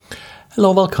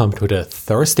Hello, welcome to the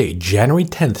Thursday, January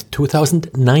 10th,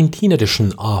 2019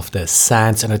 edition of the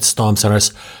SANS and its Storm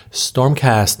Center's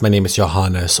StormCast. My name is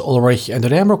Johannes Ulrich and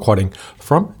today I'm recording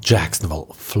from Jacksonville,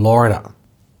 Florida.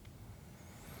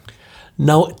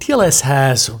 Now, TLS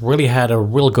has really had a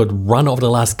real good run over the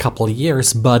last couple of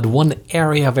years, but one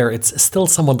area where it's still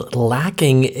somewhat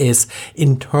lacking is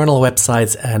internal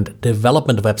websites and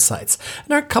development websites. And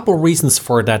there are a couple of reasons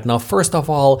for that. Now, first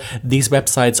of all, these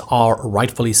websites are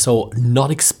rightfully so not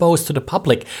exposed to the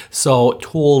public. So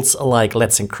tools like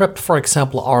Let's Encrypt, for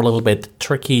example, are a little bit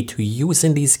tricky to use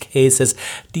in these cases.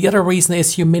 The other reason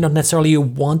is you may not necessarily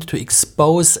want to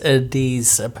expose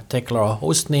these particular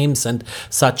host names and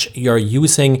such you're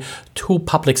using to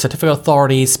public certificate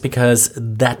authorities because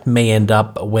that may end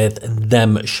up with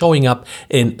them showing up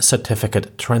in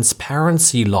certificate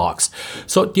transparency logs.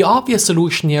 So the obvious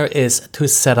solution here is to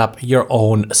set up your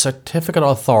own certificate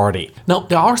authority. Now,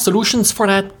 there are solutions for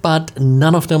that, but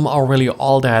none of them are really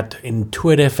all that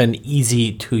intuitive and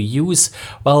easy to use.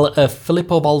 Well,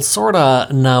 Filippo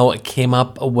Valsorda now came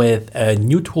up with a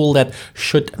new tool that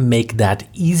should make that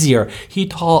easier. He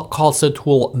calls the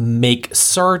tool Make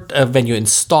Cert. When you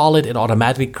install it, it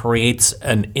automatically creates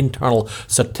an internal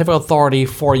certificate authority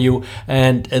for you.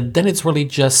 And then it's really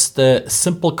just a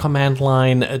simple command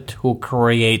line to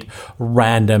create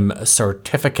random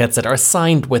certificates that are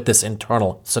signed with this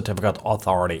internal certificate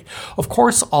authority. Of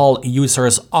course, all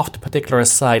users of the particular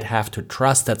site have to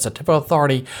trust that certificate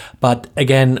authority. But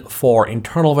again, for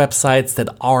internal websites that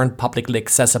aren't publicly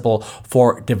accessible,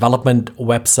 for development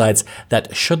websites,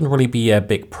 that shouldn't really be a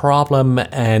big problem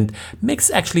and makes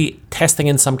actually testing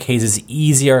in some cases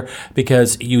easier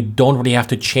because you don't really have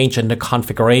to change in the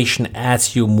configuration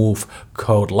as you move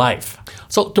code live.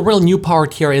 So the real new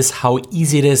part here is how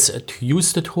easy it is to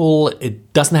use the tool.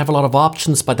 It doesn't have a lot of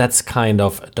options, but that's kind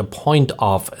of the point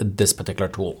of this particular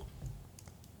tool.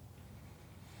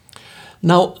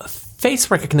 Now,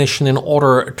 face recognition in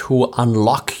order to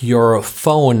unlock your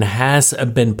phone has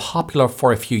been popular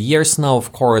for a few years now.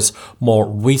 Of course, more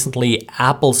recently,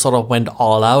 Apple sort of went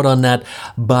all out on that,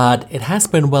 but it has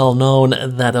been well known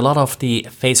that a lot of the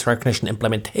face recognition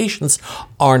implementations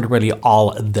aren't really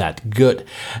all that good.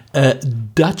 A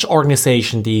Dutch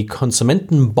organization, the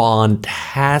Consumentenbond,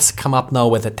 has come up now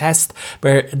with a test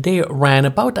where they ran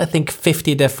about, I think,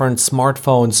 50 different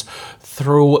smartphones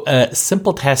through a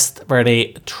simple test where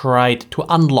they tried to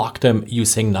unlock them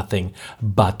using nothing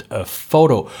but a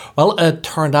photo. Well, it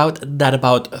turned out that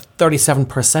about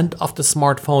 37% of the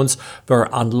smartphones were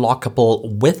unlockable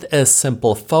with a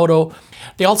simple photo.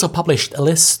 They also published a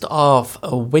list of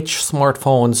which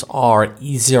smartphones are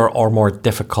easier or more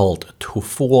difficult to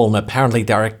fool. And apparently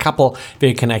there are a couple where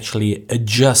you can actually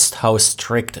adjust how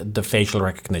strict the facial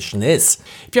recognition is.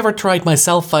 If you ever tried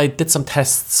myself, I did some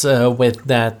tests with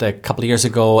that a couple of years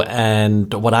ago.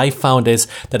 And what I found is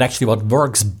that actually what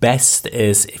works best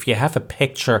is if you have a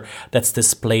picture that's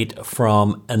displayed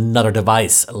from another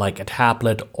device, like a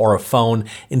tablet or a phone,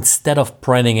 instead of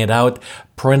printing it out.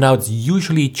 Printouts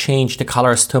usually change the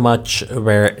colors too much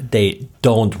where they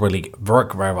don't really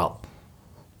work very well.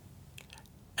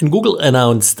 And Google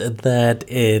announced that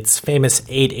its famous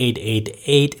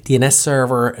 8888 DNS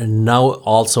server now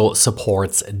also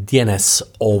supports DNS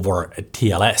over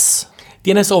TLS.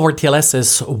 DNS over TLS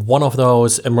is one of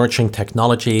those emerging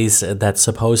technologies that's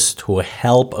supposed to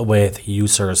help with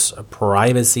users'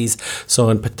 privacies. So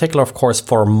in particular, of course,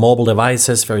 for mobile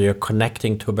devices where you're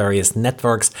connecting to various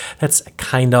networks, that's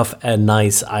kind of a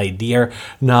nice idea.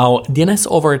 Now, DNS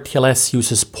over TLS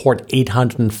uses port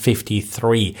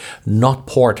 853, not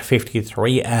port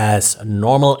 53 as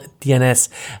normal DNS.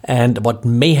 And what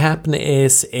may happen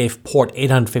is if port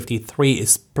 853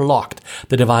 is blocked,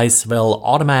 the device will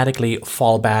automatically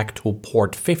fall back to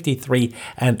port 53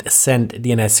 and send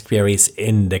DNS queries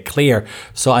in the clear.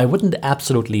 So I wouldn't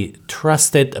absolutely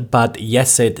trust it, but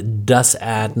yes, it does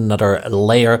add another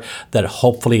layer that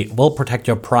hopefully will protect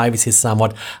your privacy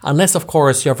somewhat, unless of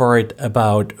course you're worried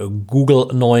about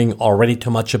Google knowing already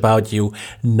too much about you.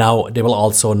 Now they will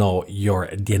also know your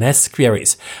DNS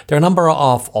queries. There are a number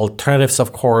of alternatives,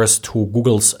 of course, to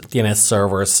Google's DNS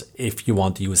servers if you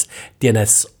want to use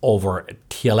DNS over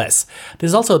TLS. This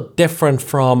is also different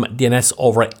from DNS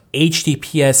over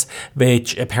HTTPS,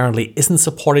 which apparently isn't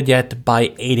supported yet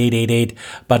by 8888,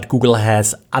 but Google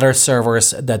has other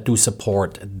servers that do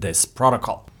support this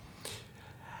protocol.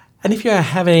 And if you're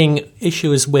having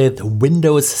issues with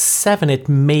Windows 7, it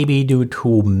may be due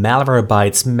to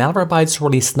Malwarebytes. Malwarebytes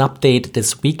released an update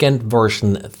this weekend,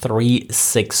 version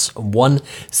 361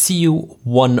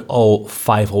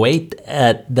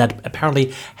 CU10508, that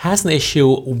apparently has an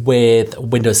issue with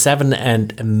Windows 7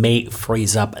 and may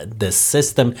freeze up the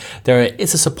system. There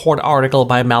is a support article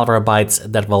by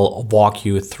Malwarebytes that will walk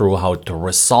you through how to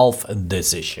resolve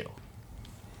this issue.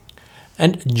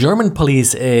 And German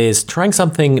police is trying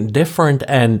something different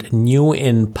and new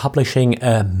in publishing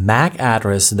a MAC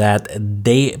address that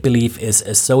they believe is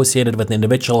associated with an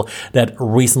individual that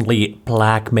recently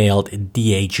blackmailed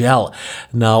DHL.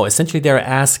 Now, essentially, they're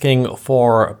asking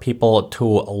for people to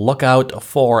look out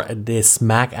for this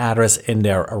MAC address in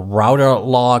their router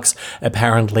logs.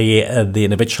 Apparently, the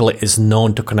individual is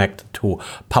known to connect to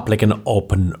public and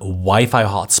open Wi-Fi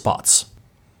hotspots.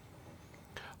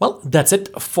 Well, that's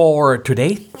it for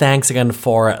today. Thanks again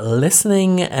for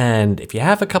listening. And if you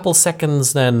have a couple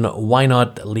seconds, then why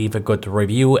not leave a good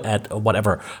review at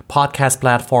whatever podcast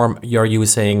platform you're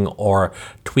using, or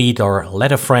tweet or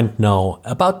let a friend know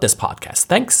about this podcast.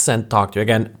 Thanks, and talk to you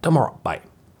again tomorrow. Bye.